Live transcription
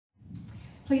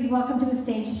Please welcome to the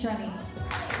stage Charlene.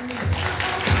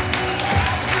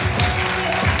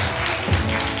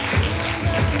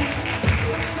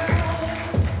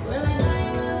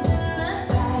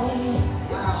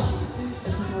 Wow,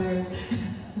 this is weird.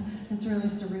 It's really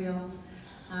surreal.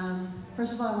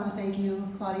 First of all, I want to thank you,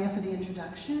 Claudia, for the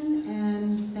introduction,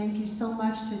 and thank you so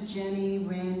much to Jenny,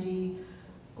 Randy,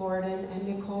 Gordon, and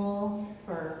Nicole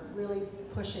for really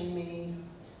pushing me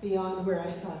beyond where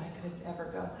I thought I could ever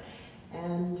go.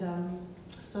 And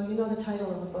so you know the title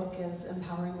of the book is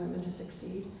Empowering Women to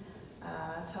Succeed.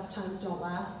 Tough times don't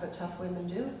last, but tough women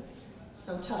do.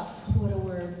 So tough, what a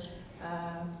word.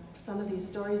 Some of these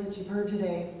stories that you've heard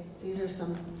today, these are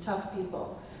some tough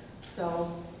people.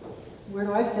 So where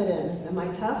do I fit in? Am I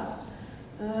tough?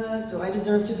 Do I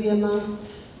deserve to be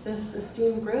amongst this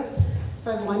esteemed group?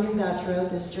 So I've wondered that throughout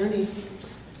this journey.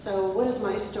 So what is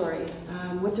my story?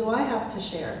 What do I have to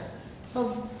share?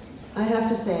 Well, I have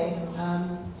to say,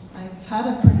 I've had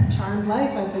a pretty charmed life.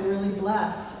 I've been really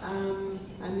blessed. I'm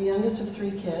the youngest of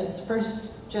 3 kids,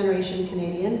 first generation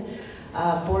Canadian,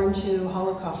 born to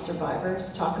Holocaust survivors.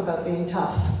 Talk about being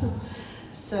tough.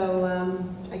 So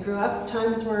I grew up,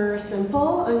 times were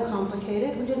simple,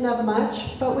 uncomplicated. We didn't have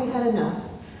much, but we had enough.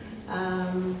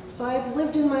 So I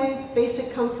lived in my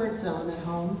basic comfort zone at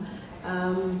home.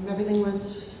 Everything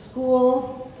was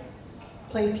school,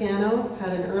 played piano,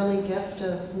 had an early gift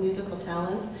of musical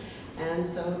talent. And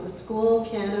so it was school,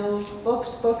 piano,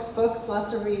 books,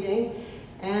 lots of reading,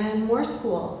 and more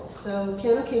school. So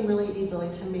piano came really easily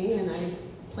to me, and I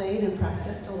played and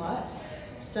practiced a lot.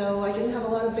 So I didn't have a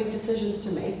lot of big decisions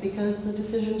to make because the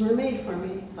decisions were made for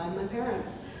me by my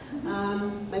parents.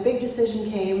 My big decision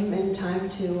came in time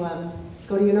to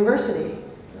go to university.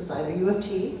 It was either U of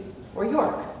T or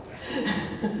York.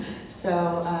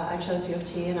 So I chose U of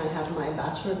T, and I have my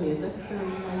Bachelor of Music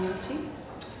from U of T.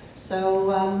 So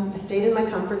I stayed in my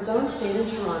comfort zone, stayed in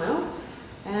Toronto,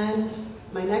 and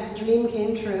my next dream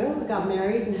came true. I got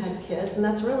married and had kids, and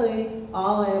that's really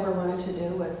all I ever wanted to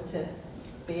do, was to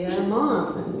be a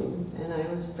mom. And I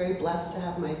was very blessed to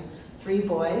have my 3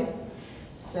 boys.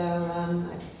 So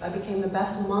I became the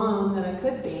best mom that I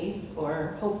could be,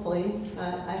 or hopefully,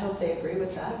 I hope they agree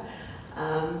with that.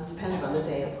 Depends on the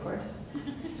day, of course.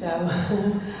 So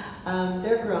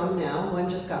they're grown now. One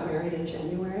just got married in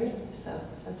January, so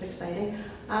that's exciting.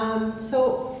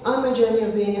 So on my journey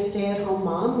of being a stay-at-home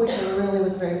mom, which I really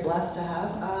was very blessed to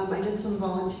have, I did some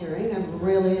volunteering. I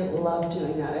really love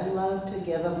doing that. I love to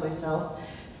give of myself,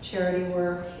 charity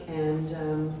work, and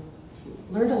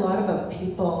learned a lot about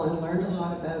people, and learned a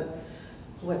lot about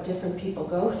what different people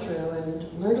go through, and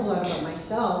learned a lot about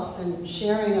myself, and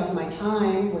sharing of my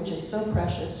time, which is so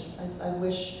precious. I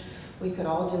wish we could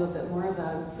all do a bit more of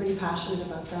that. I'm pretty passionate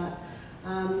about that.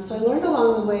 So I learned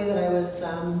along the way that I was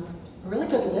a really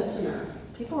good listener.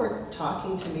 People were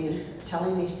talking to me and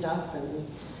telling me stuff,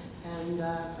 and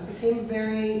I became a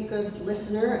very good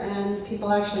listener, and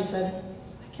people actually said,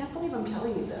 I can't believe I'm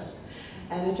telling you this.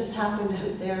 And it just happened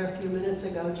out there a few minutes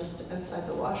ago, just outside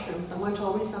the washroom. Someone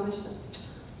told me something, she said,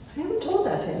 I haven't told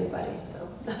that to anybody. So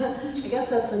I guess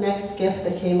that's the next gift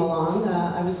that came along.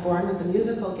 I was born with the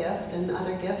musical gift and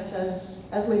other gifts.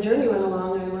 As my journey went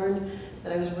along, I learned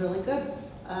that I was really good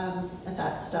at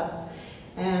that stuff.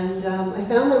 And I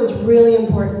found that it was really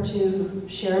important to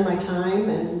share my time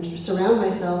and surround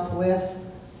myself with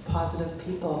positive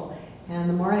people. And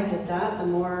the more I did that, the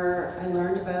more I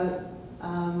learned about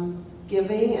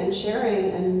giving and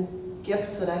sharing and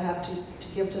gifts that I have to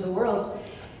give to the world.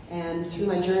 And through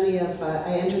my journey of,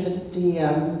 I entered the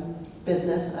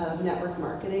business of network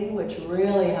marketing, which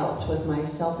really helped with my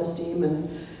self-esteem and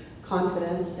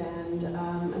confidence, and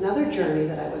another journey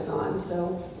that I was on.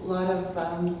 So a lot of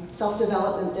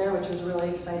self-development there, which was really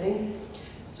exciting.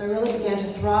 So I really began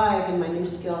to thrive in my new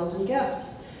skills and gifts.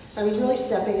 So I was really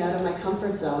stepping out of my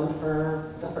comfort zone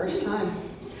for the first time.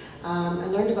 I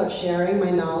learned about sharing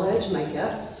my knowledge, my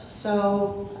gifts.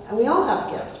 And we all have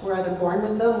gifts. We're either born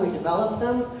with them, we develop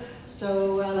them.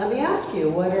 So let me ask you,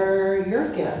 what are your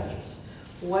gifts?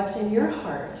 What's in your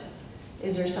heart?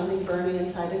 Is there something burning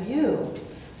inside of you?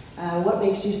 What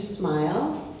makes you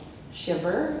smile,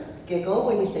 shiver, giggle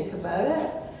when you think about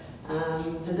it?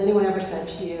 Has anyone ever said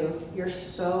to you, you're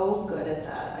so good at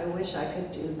that, I wish I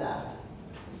could do that?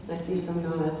 I see some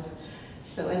nods.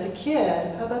 So as a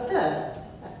kid, how about this?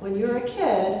 When you were a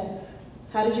kid,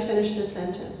 how did you finish this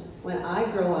sentence? When I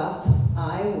grow up,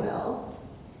 I will.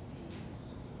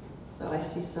 So I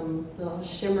see some little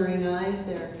shimmering eyes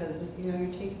there, because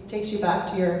it takes you back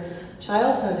to your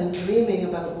childhood and dreaming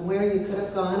about where you could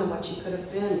have gone and what you could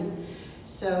have been.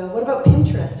 So what about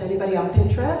Pinterest? Anybody on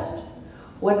Pinterest?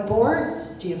 What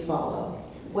boards do you follow?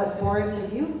 What boards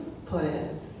have you put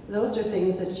in? Those are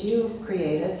things that you've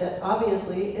created that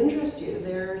obviously interest you.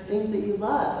 They're things that you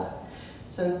love.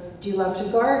 So do you love to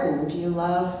garden? Do you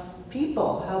love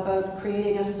people? How about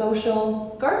creating a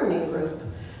social gardening group?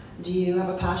 Do you have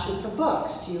a passion for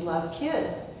books? Do you love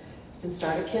kids? You can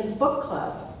start a kids book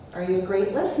club. Are you a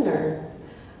great listener?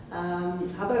 How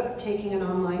about taking an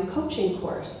online coaching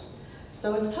course?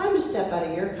 So it's time to step out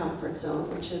of your comfort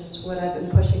zone, which is what I've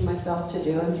been pushing myself to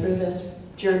do, and through this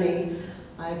journey,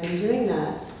 I've been doing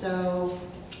that. So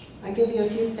I give you a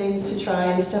few things to try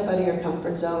and step out of your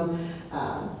comfort zone.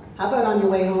 How about on your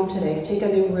way home today, take a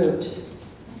new route?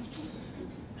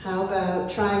 How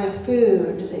about trying a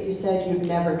food that you said you'd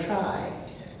never try?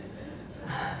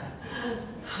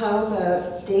 How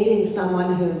about dating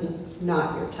someone who's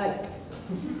not your type?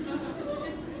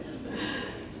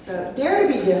 So dare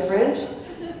to be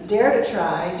different, dare to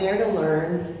try, dare to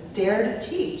learn, dare to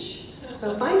teach.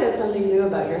 So find out something new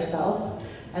about yourself,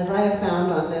 as I have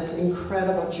found on this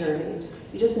incredible journey.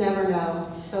 You just never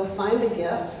know. So find a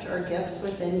gift or gifts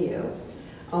within you,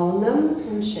 own them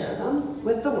and share them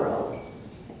with the world.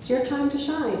 It's your time to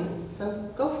shine,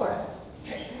 so go for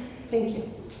it. Thank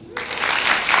you.